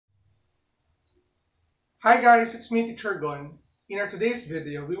Hi guys, it's me Teacher Gon. In our today's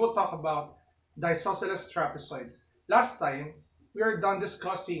video, we will talk about the isosceles trapezoid. Last time, we are done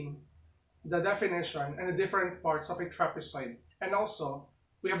discussing the definition and the different parts of a trapezoid. And also,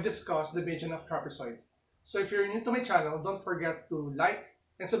 we have discussed the region of trapezoid. So if you're new to my channel, don't forget to like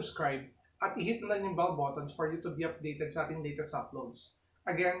and subscribe at i-hit na lang yung bell button for you to be updated sa ating latest uploads.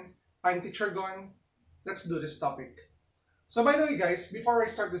 Again, I'm Teacher Gon. Let's do this topic. So by the way guys, before I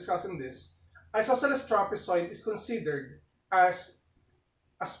start discussing this, isosceles trapezoid is considered as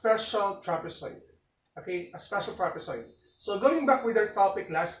a special trapezoid. Okay, a special trapezoid. So going back with our topic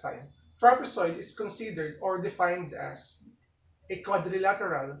last time, trapezoid is considered or defined as a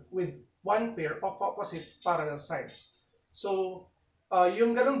quadrilateral with one pair of opposite parallel sides. So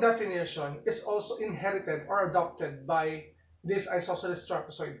yung ganong definition is also inherited or adopted by this isosceles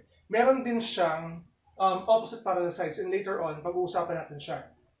trapezoid. Meron din siyang opposite parallel sides, and later on, pag-uusapan natin siya.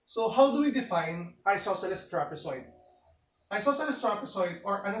 So how do we define isosceles trapezoid? Isosceles trapezoid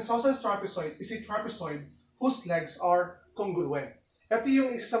or an isosceles trapezoid is a trapezoid whose legs are congruent. Ito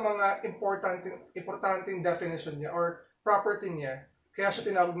yung isa sa mga importanteng definition niya or property niya, kaya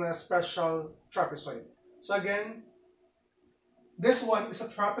siya tinawag na special trapezoid. So again, this one is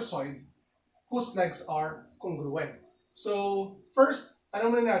a trapezoid whose legs are congruent. So first,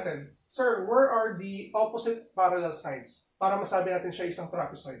 ano muna natin? Sir, where are the opposite parallel sides para masabi natin siya isang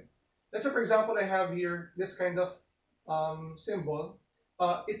trapezoid? Let's say for example, I have here this kind of symbol.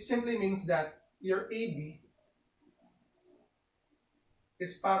 It simply means that your AB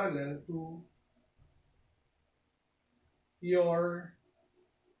is parallel to your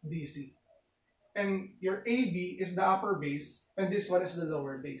DC. And your AB is the upper base, and this one is the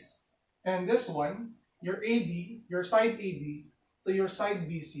lower base. And this one, your AD, your side AD to your side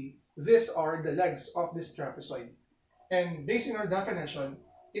BC, these are the legs of this trapezoid. And based on our definition,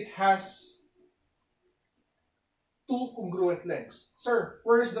 it has two congruent legs. Sir,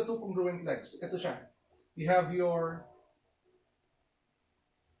 where is the two congruent legs? Ito siya. You have your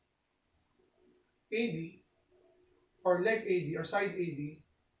AD or leg AD or side AD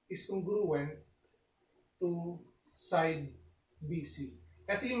is congruent to side BC.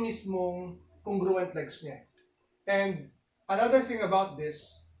 Ito yung mismong congruent legs niya. And another thing about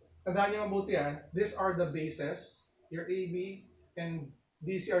this, tandaan nyo mabuti these are the bases, your AB and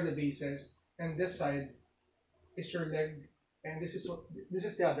DC are the bases, and this side is your leg, and this is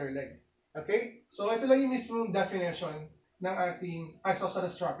the other leg. Okay? So ito lang yung mismong definition ng ating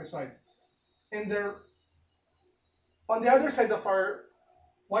isosceles trapezoid. And there, on the other side of our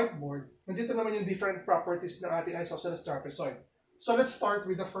whiteboard, nandito naman yung different properties ng ating isosceles trapezoid. So let's start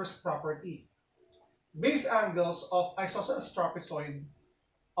with the first property. Base angles of isosceles trapezoid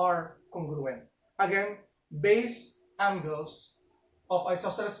are congruent. Again, base angles of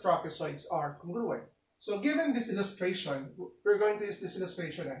isosceles trapezoids are congruent. So given this illustration, we're going to use this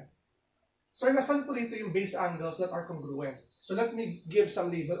illustration. So nasan po dito yung base angles that are congruent? So let me give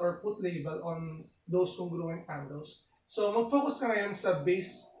some label or put label on those congruent angles. So mag-focus ka ngayon sa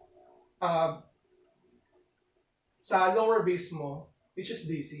base, sa lower base mo, which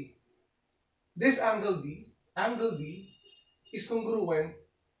is DC. This angle D is congruent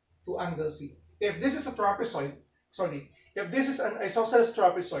to angle C. If this is a trapezoid, if this is an isosceles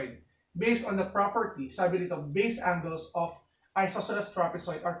trapezoid, based on the property, sabi dito, base angles of isosceles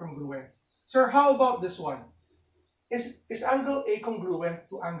trapezoid are congruent. Sir, how about this one? Is angle A congruent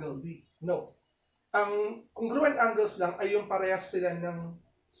to angle D? No. Ang congruent angles lang ay yung parehas sila ng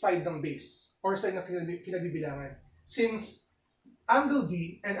side ng base or side na kinabibilangan. Since angle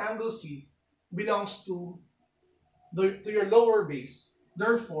D and angle C belongs to your lower base,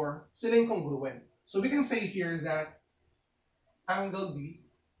 therefore, sila yung congruent. So we can say here that angle D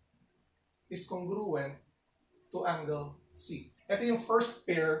is congruent to angle C. Ito yung first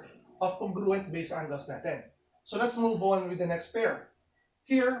pair of congruent base angles natin. So let's move on with the next pair.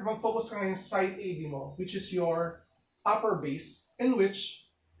 Here, mag-focus ka ngayon sa side AB mo, which is your upper base, in which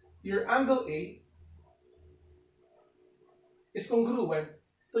your angle A is congruent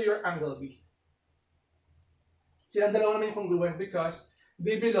to your angle B. Silang dalawa naman yung congruent because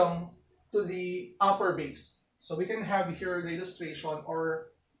they belong to the upper base. So we can have here the illustration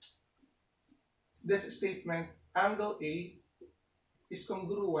or this statement, angle A is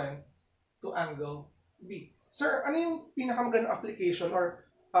congruent to angle B. Sir, ano yung pinakamagandang application or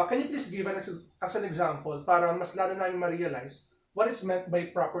can you please give us as an example para mas lalo namin ma-realize what is meant by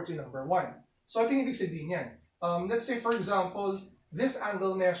property number 1? So ito yung ibig sabihin yan. Let's say for example, this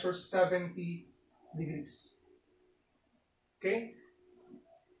angle measures 70 degrees. Okay?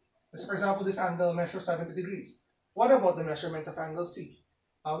 Let's say for example, this angle measures 70 degrees. What about the measurement of angle C?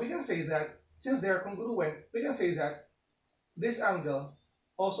 We can say that since they are congruent, we can say that this angle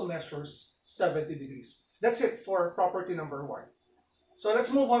also measures 70 degrees. That's it for property number 1. So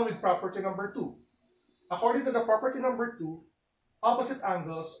let's move on with property number 2. According to the property number 2, opposite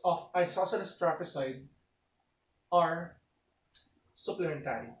angles of isosceles trapezoid are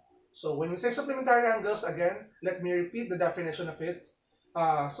supplementary. So when we say supplementary angles, again, let me repeat the definition of it.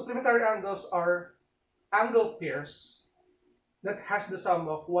 Supplementary angles are angle pairs that has the sum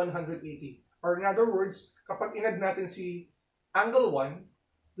of 180. Or in other words, kapag inad natin si angle 1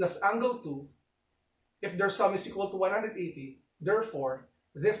 plus angle 2, if their sum is equal to 180, therefore,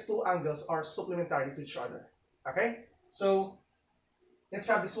 these two angles are supplementary to each other. Okay? So, let's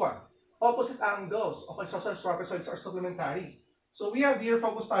have this one. Opposite angles of isosceles trapezoids are supplementary. So, we have here,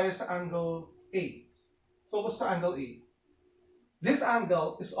 focus tayo sa angle A. Focus to angle A. This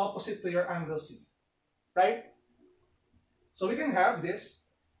angle is opposite to your angle C. Right? So, we can have this.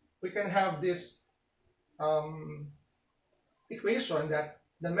 We can have this equation that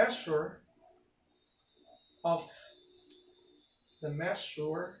the measure of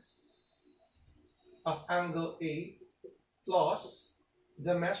angle A plus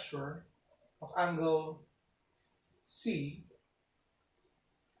the measure of angle C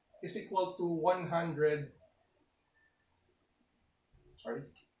is equal to 100. Sorry,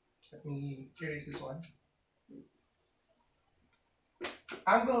 let me erase this one.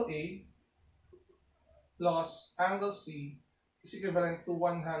 Angle A plus angle C is equivalent to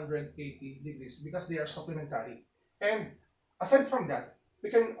 180 degrees because they are supplementary. And aside from that, we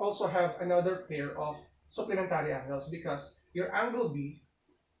can also have another pair of supplementary angles because your angle B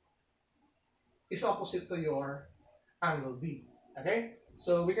is opposite to your angle D. Okay?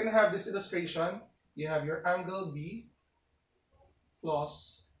 So we can have this illustration. You have your angle B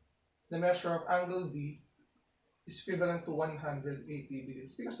plus the measure of angle D is equivalent to 180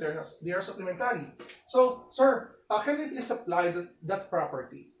 degrees because they are supplementary. So, sir, can you please apply that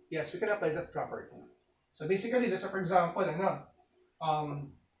property? Yes, we can apply that property. So basically, let's say for example,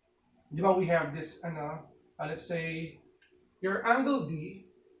 di ba we have this, let's say, your angle D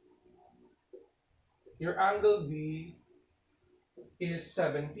is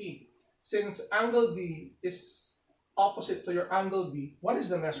 70. Since angle D is opposite to your angle B, what is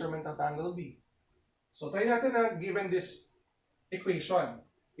the measurement of angle B? So, try natin na given this equation.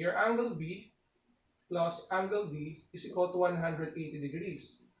 Your angle B plus angle D is equal to 180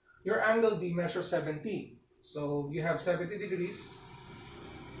 degrees. Your angle D measures 70. So, you have 70 degrees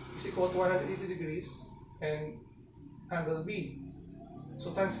is equal to 180 degrees and angle B.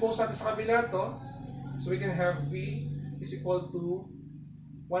 So, transpose natin sa kabila to. So, we can have B is equal to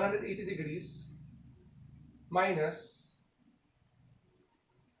 180 degrees minus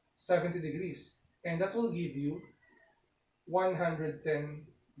 70 degrees. And that will give you 110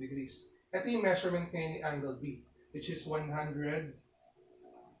 degrees. Ito yung measurement ngayon ni angle B, which is 110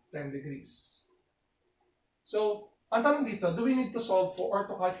 degrees. So, ang tanong dito, do we need to solve for or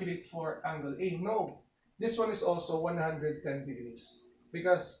to calculate for angle A? No. This one is also 110 degrees.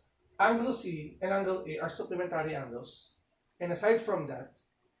 Because angle C and angle A are supplementary angles. And aside from that,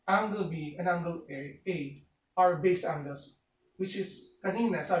 angle B and angle A are base angles, which is,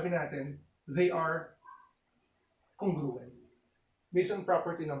 kanina, sabi natin, they are congruent based on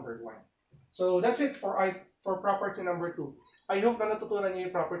property number 1. So that's it for property number 2. I hope na natutunan niyo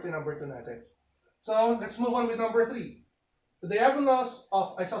yung property number 2 natin. So let's move on with number 3. The diagonals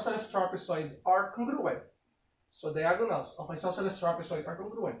of isosceles trapezoid are congruent. So diagonals of isosceles trapezoid are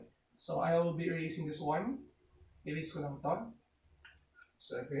congruent. So I will be erasing this one. Erase ko lang to.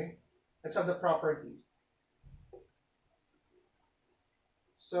 So okay. Let's have the property.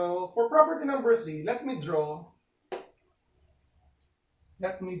 So for property number 3, let me draw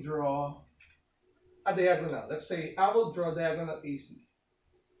a diagonal. Let's say I will draw diagonal AC.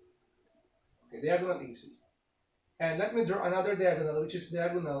 Okay, diagonal AC. And let me draw another diagonal, which is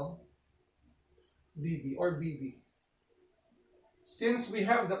diagonal DB or BD. Since we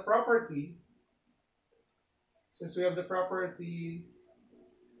have the property,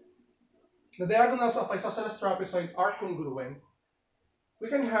 the diagonals of isosceles trapezoid are congruent, we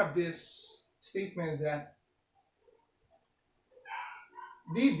can have this statement that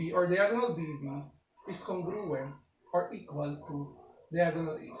DB or diagonal DB is congruent or equal to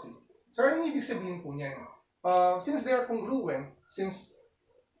diagonal AC. So, ano yung ibig sabihin po niyan? Since they are congruent, since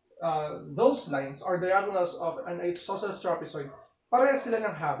those lines are diagonals of an isosceles trapezoid, parehas sila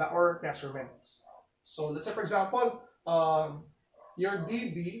ng haba or measurements. So, let's say for example, your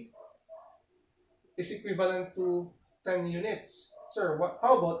DB is equivalent to 10 units. Sir,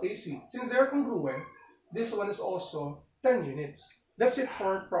 how about AC? Since they are congruent, this one is also 10 units. That's it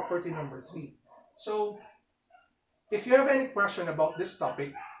for property number 3. So, if you have any question about this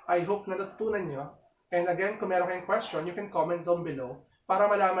topic, I hope na natutunan nyo. And again, kung meron kayong question, you can comment down below para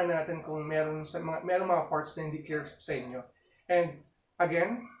malaman natin kung meron mga parts na hindi clear sa inyo. And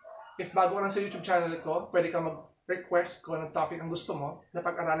again, if bago ka lang sa YouTube channel ko, pwede ka mag-request kung anong topic ang gusto mo na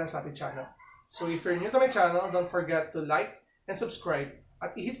pag-aralan sa ating channel. So if you're new to my channel, don't forget to like and subscribe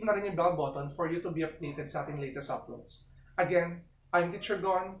at i-hit mo na rin yung bell button for you to be updated sa ating latest uploads. Again, I'm Teacher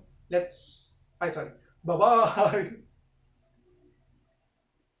Gon. Bye-bye!